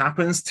something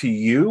happens to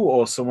you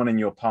or someone in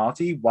your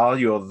party while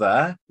you're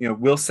there,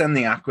 we'll send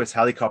the Aquis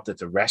helicopter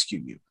to rescue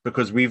you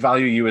because we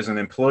value you as an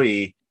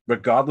employee,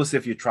 regardless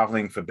if you're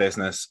traveling for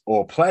business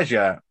or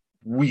pleasure.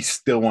 We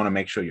still want to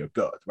make sure you're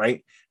good,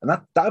 right? And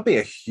that would be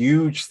a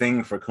huge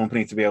thing for a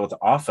company to be able to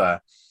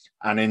offer.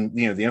 And in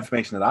the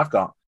information that I've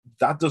got,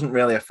 that doesn't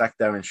really affect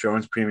their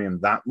insurance premium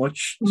that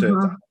much to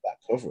have that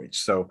coverage.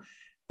 So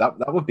that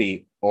would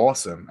be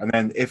awesome. And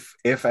then if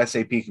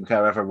SAP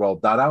Concur ever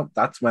rolled that out,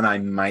 that's when I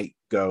might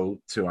go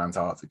to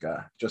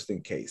Antarctica just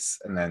in case.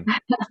 And then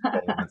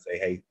say,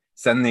 hey,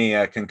 send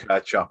the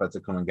Concur chopper to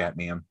come and get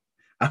me.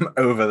 I'm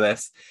over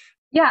this.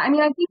 Yeah, I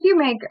mean, I think you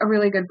make a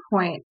really good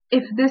point.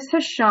 If this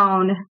has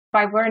shown, if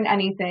I've learned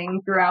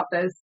anything throughout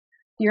this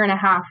year and a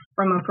half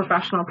from a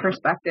professional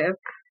perspective,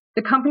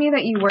 the company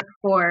that you work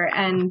for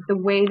and the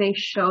way they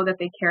show that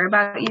they care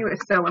about you is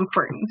so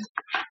important.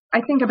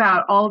 I think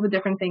about all the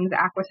different things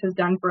Aquis has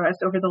done for us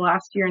over the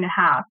last year and a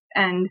half.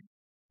 And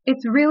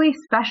it's really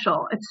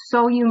special. It's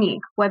so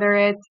unique, whether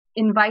it's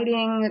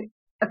inviting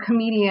a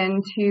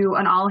comedian to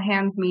an all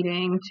hands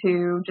meeting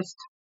to just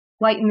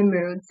lighten the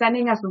mood,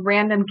 sending us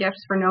random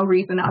gifts for no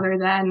reason other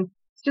than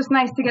it's just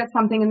nice to get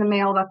something in the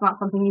mail that's not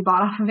something you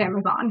bought off of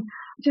Amazon.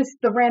 Just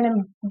the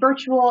random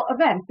virtual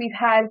events. We've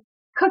had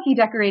cookie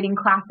decorating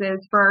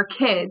classes for our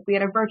kids. We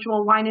had a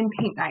virtual wine and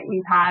paint night.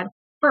 We've had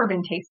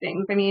bourbon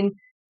tastings. I mean,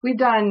 we've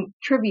done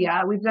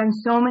trivia. We've done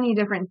so many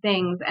different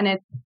things, and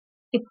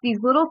it's these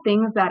little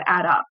things that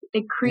add up.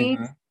 It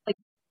creates like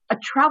a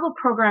travel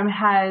program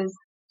has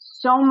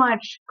so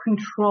much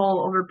control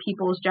over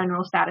people's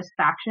general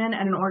satisfaction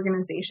at an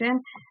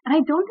organization. And I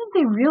don't think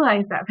they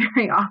realize that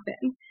very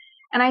often.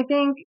 And I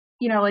think,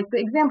 like the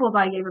examples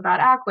I gave about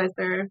Aquis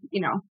are,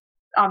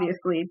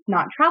 obviously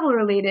not travel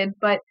related,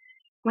 but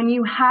when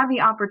you have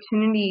the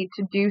opportunity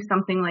to do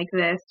something like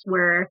this,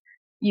 where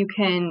you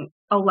can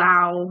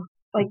allow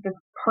like this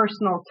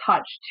personal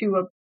touch to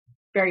a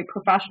very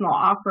professional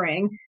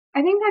offering,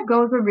 I think that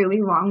goes a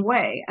really long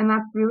way. And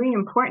that's really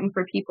important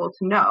for people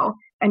to know.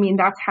 I mean,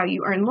 that's how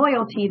you earn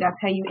loyalty. That's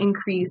how you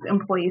increase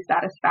employee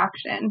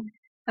satisfaction.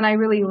 And I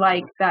really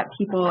like that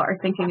people are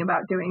thinking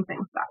about doing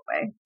things that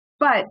way.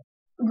 But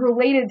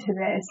related to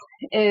this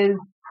is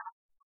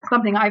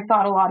something I've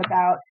thought a lot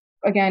about,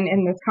 again,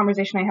 in this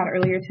conversation I had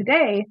earlier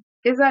today,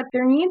 is that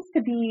there needs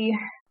to be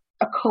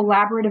a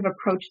collaborative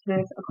approach to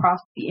this across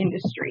the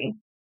industry.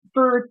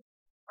 For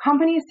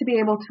companies to be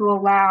able to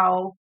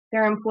allow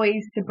their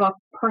employees to book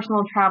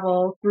personal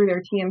travel through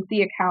their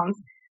TMC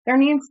accounts, there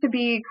needs to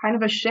be kind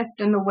of a shift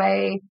in the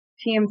way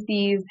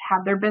TMCs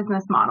have their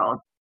business models.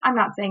 I'm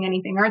not saying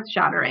anything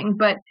earth-shattering,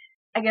 but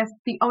I guess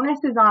the onus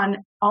is on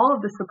all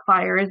of the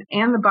suppliers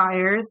and the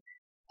buyers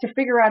to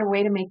figure out a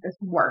way to make this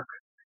work.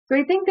 So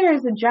I think there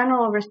is a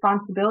general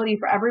responsibility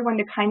for everyone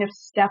to kind of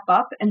step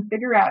up and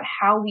figure out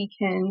how we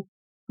can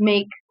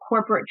make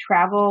corporate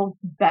travel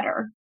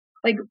better.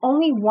 Like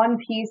only one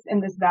piece in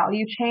this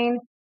value chain,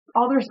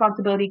 all the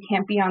responsibility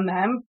can't be on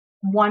them.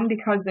 One,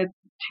 because it's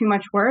too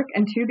much work,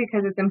 and two,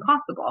 because it's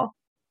impossible.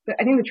 But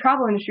I think the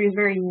travel industry is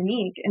very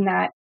unique in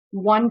that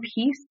one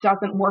piece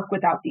doesn't work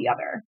without the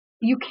other.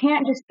 You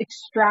can't just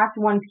extract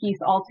one piece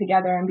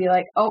altogether and be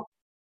like, oh,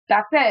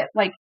 that's it.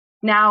 Like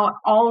now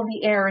all of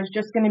the air is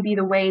just going to be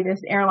the way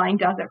this airline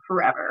does it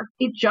forever.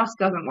 It just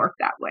doesn't work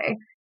that way.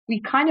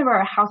 We kind of are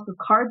a house of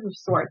cards of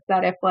sorts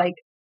that if like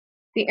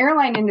the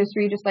airline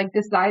industry just like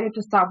decided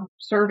to stop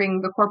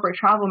serving the corporate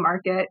travel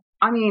market,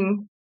 I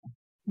mean,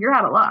 you're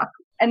out of luck.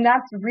 And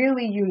that's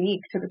really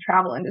unique to the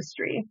travel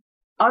industry.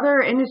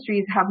 Other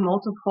industries have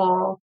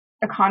multiple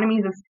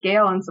economies of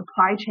scale and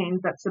supply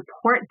chains that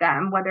support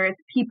them, whether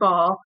it's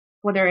people,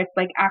 whether it's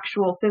like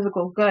actual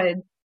physical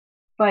goods,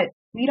 but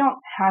we don't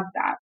have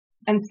that.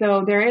 And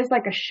so there is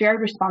like a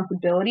shared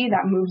responsibility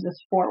that moves us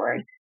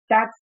forward.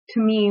 That's to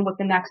me what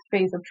the next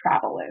phase of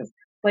travel is.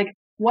 Like,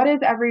 what is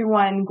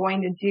everyone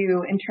going to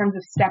do in terms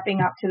of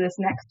stepping up to this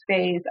next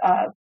phase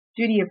of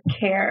duty of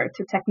care,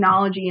 to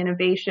technology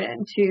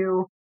innovation,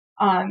 to,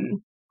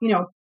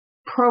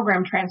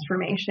 program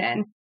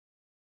transformation?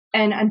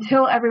 And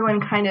until everyone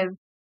kind of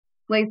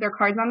lays their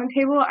cards on the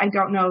table, I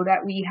don't know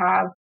that we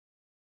have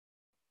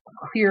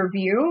a clear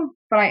view,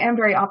 but I am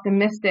very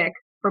optimistic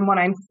from what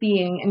I'm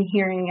seeing and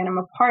hearing and I'm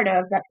a part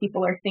of, that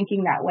people are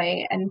thinking that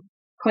way and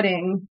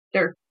putting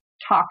their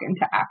talk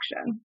into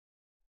action.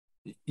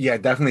 Yeah,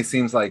 it definitely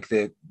seems like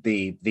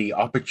the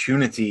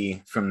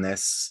opportunity from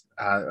this,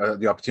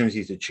 the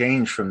opportunity to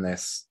change from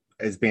this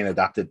is being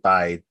adapted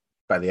by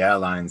the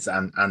airlines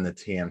and the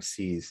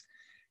TMCs.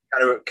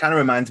 Kind of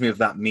reminds me of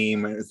that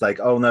meme. It's like,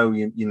 oh no,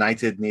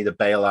 United need a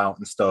bailout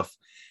and stuff.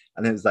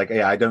 And it's like,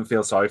 yeah, I don't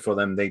feel sorry for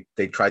them.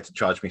 They tried to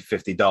charge me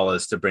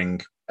 $50 to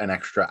bring an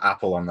extra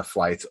apple on the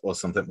flight or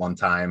something one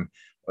time,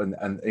 and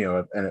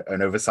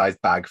an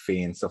oversized bag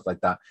fee and stuff like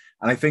that.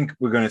 And I think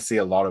we're going to see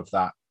a lot of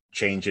that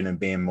changing and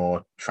being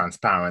more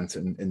transparent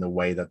in the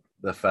way that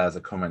the fares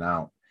are coming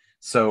out.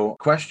 So,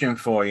 question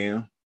for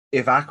you: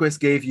 if Aquis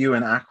gave you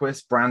an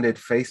Aquis branded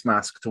face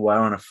mask to wear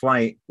on a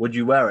flight, would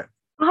you wear it?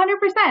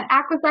 100%.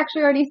 Aquis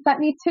actually already sent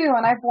me two,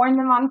 and I've worn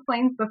them on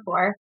planes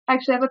before. I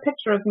actually have a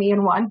picture of me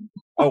in one.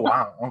 Oh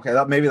wow! Okay,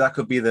 maybe that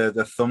could be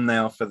the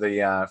thumbnail for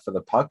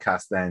the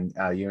podcast. Then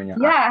you and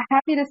your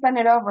happy to send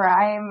it over.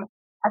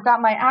 I've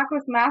got my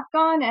Aquis mask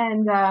on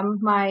and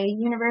my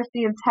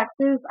University of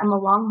Texas. I'm a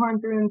Longhorn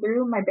through and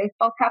through. My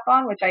baseball cap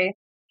on, which I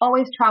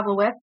always travel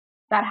with.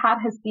 That hat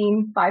has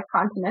seen 5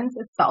 continents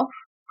itself.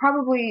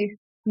 Probably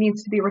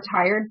needs to be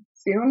retired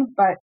soon,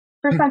 but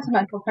for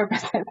sentimental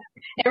purposes,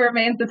 it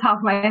remains the top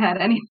of my head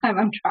anytime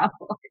I'm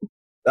traveling.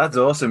 That's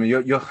awesome.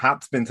 Your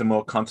hat's been to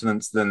more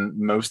continents than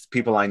most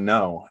people I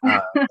know.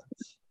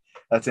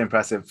 That's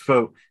impressive.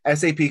 So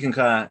SAP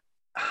Concur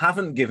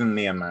haven't given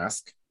me a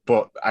mask,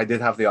 but I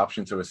did have the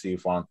option to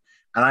receive one.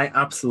 And I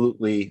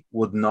absolutely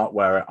would not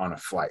wear it on a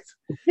flight.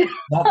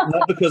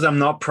 Not because I'm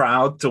not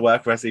proud to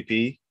work for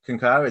SAP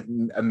Concur, it's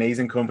an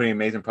amazing company,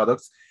 amazing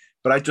products,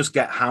 but I just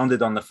get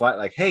hounded on the flight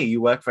like, hey,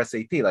 you work for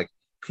SAP. Like,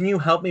 can you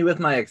help me with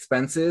my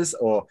expenses?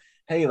 Or,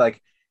 hey,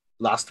 like,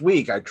 last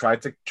week I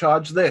tried to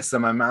charge this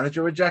and my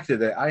manager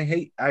rejected it. I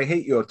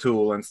hate your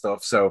tool and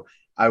stuff. So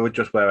I would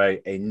just wear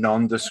a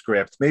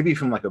nondescript, maybe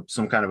from like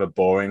some kind of a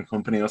boring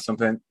company or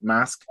something,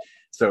 mask.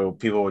 So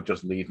people would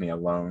just leave me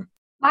alone.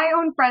 My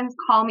own friends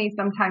call me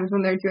sometimes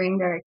when they're doing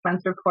their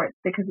expense reports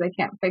because they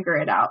can't figure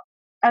it out.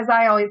 As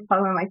I always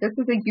tell them, like, this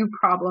is a you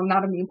problem,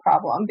 not a me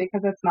problem,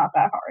 because it's not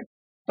that hard.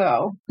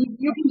 So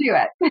you can do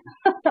it.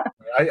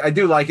 I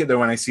do like it though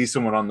when I see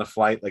someone on the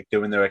flight, like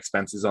doing their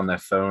expenses on their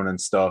phone and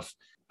stuff.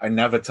 I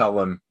never tell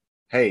them,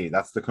 hey,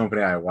 that's the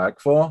company I work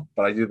for.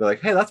 But I do be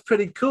like, hey, that's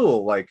pretty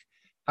cool. Like,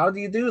 how do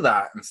you do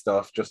that and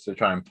stuff, just to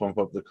try and pump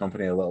up the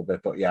company a little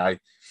bit. But yeah,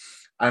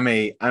 I'm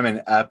an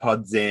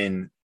AirPods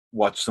in,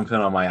 watch something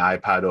on my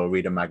iPad or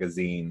read a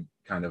magazine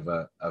kind of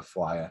a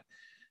flyer.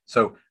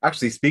 So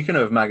actually, speaking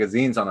of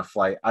magazines on a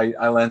flight,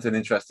 I learned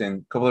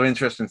couple of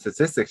interesting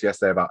statistics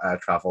yesterday about air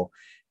travel,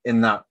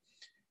 in that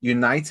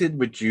United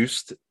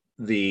reduced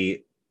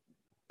the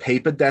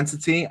paper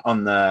density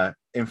on the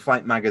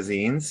in-flight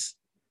magazines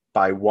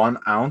by 1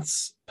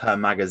 ounce per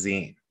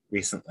magazine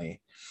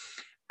recently.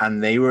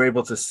 And they were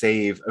able to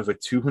save over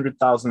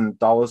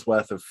 $200,000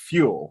 worth of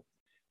fuel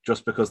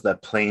just because their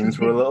planes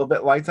were a little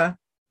bit lighter.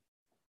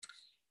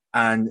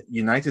 And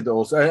United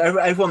also,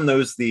 everyone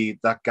knows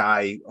that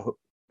guy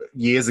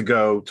years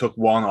ago took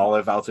one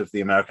olive out of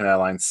the American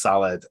Airlines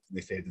salad.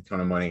 They saved a ton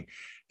of money.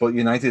 But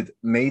United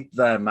made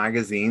their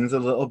magazines a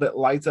little bit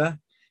lighter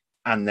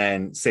and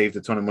then saved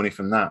a ton of money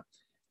from that.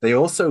 They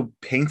also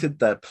painted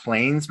their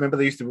planes. Remember,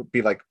 they used to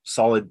be like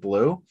solid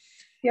blue?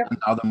 Yep. And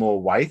now they're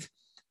more white.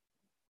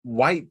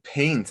 White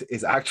paint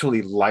is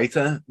actually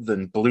lighter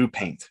than blue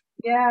paint.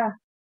 Yeah.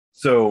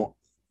 So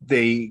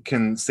they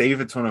can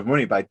save a ton of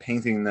money by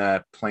painting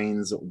their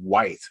planes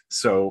white.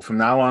 So from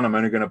now on, I'm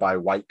only going to buy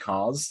white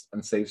cars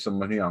and save some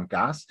money on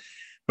gas.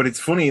 But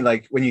it's funny,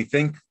 like when you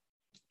think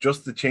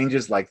just the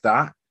changes like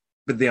that,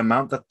 but the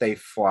amount that they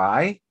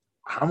fly,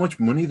 how much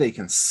money they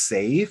can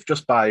save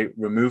just by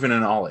removing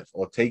an olive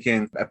or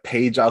taking a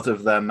page out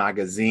of their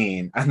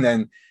magazine. And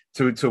then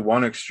to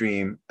one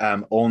extreme,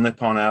 All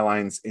Nippon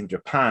Airlines in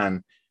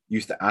Japan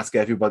used to ask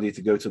everybody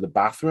to go to the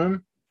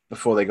bathroom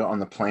before they got on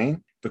the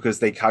plane, because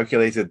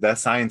their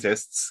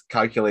scientists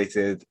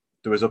calculated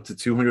there was up to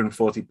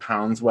 240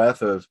 pounds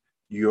worth of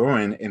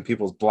urine in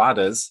people's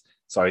bladders,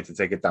 sorry to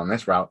take it down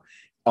this route,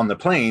 on the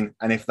plane.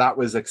 And if that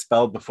was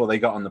expelled before they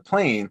got on the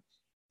plane,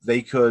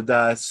 they could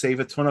save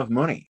a ton of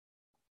money.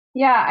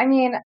 Yeah, I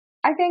mean,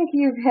 I think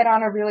you've hit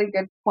on a really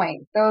good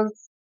point.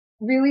 Those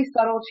really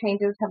subtle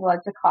changes have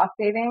led to cost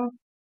savings.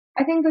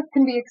 I think this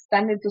can be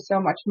extended to so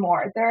much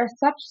more. There are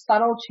such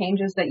subtle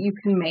changes that you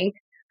can make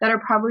that are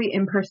probably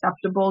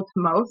imperceptible to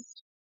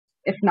most,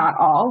 if not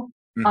all,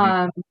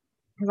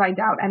 because I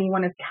doubt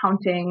anyone is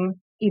counting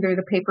either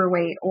the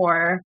paperweight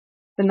or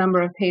the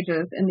number of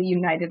pages in the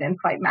United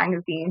in-flight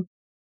magazine.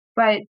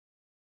 But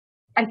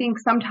I think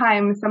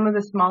sometimes some of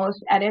the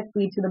smallest edits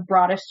lead to the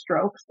broadest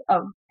strokes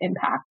of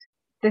impact.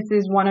 This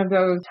is one of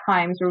those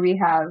times where we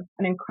have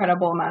an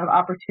incredible amount of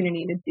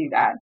opportunity to do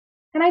that.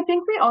 And I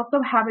think we also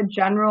have a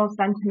general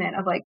sentiment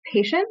of like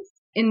patience,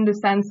 in the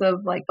sense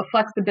of like a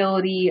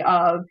flexibility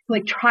of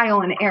like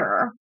trial and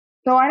error.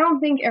 So I don't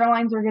think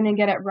airlines are going to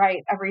get it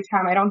right every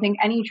time. I don't think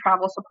any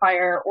travel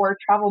supplier or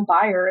travel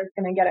buyer is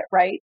going to get it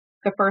right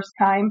the first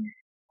time.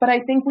 But I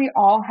think we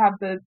all have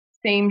the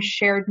same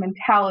shared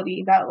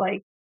mentality that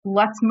like,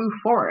 let's move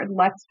forward.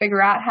 Let's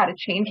figure out how to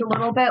change a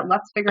little bit.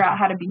 Let's figure out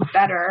how to be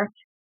better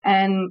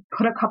and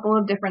put a couple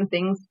of different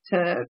things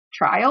to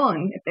trial.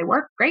 And if they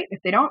work, great.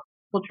 If they don't,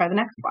 we'll try the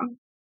next one,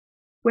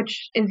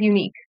 which is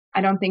unique. I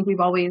don't think we've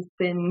always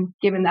been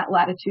given that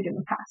latitude in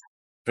the past.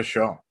 For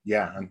sure.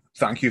 Yeah. And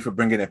thank you for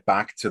bringing it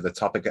back to the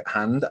topic at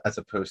hand as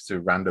opposed to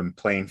random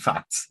plane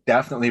facts.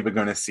 Definitely, we're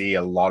going to see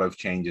a lot of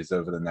changes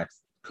over the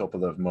next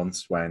couple of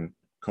months when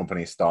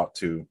companies start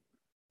to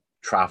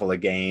travel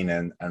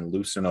again and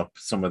loosen up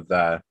some of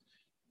the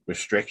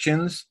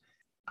restrictions.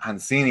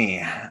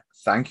 Hansini,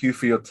 thank you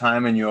for your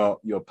time and your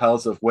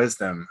pearls of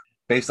wisdom.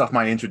 Based off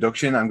my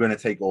introduction, I'm going to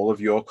take all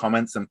of your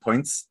comments and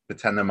points,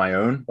 pretend they're my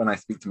own when I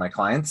speak to my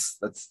clients.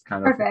 That's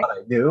kind of what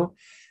I do.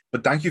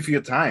 But thank you for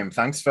your time.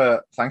 Thanks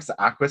to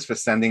Aquis for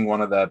sending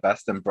one of their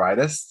best and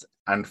brightest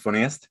and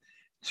funniest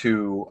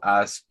to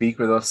speak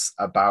with us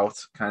about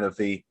kind of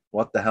the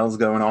what the hell's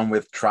going on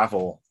with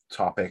travel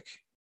topic.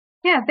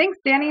 Yeah, thanks,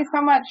 Danny,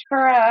 so much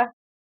for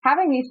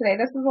having me today.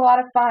 This was a lot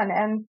of fun,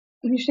 and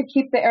you should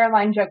keep the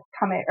airline jokes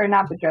coming, or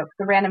not the jokes,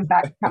 the random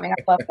facts coming.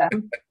 I love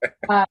them.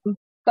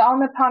 The All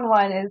Nippon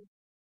one is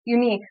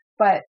unique,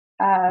 but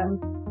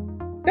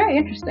very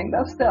interesting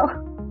though still.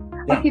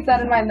 Yeah. I'll keep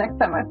that in mind next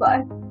time I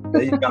fly.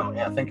 There you go.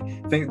 Yeah,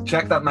 think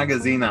check that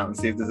magazine out and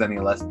see if there's any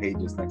less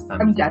pages next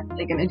time. I'm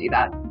definitely going to do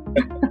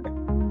that.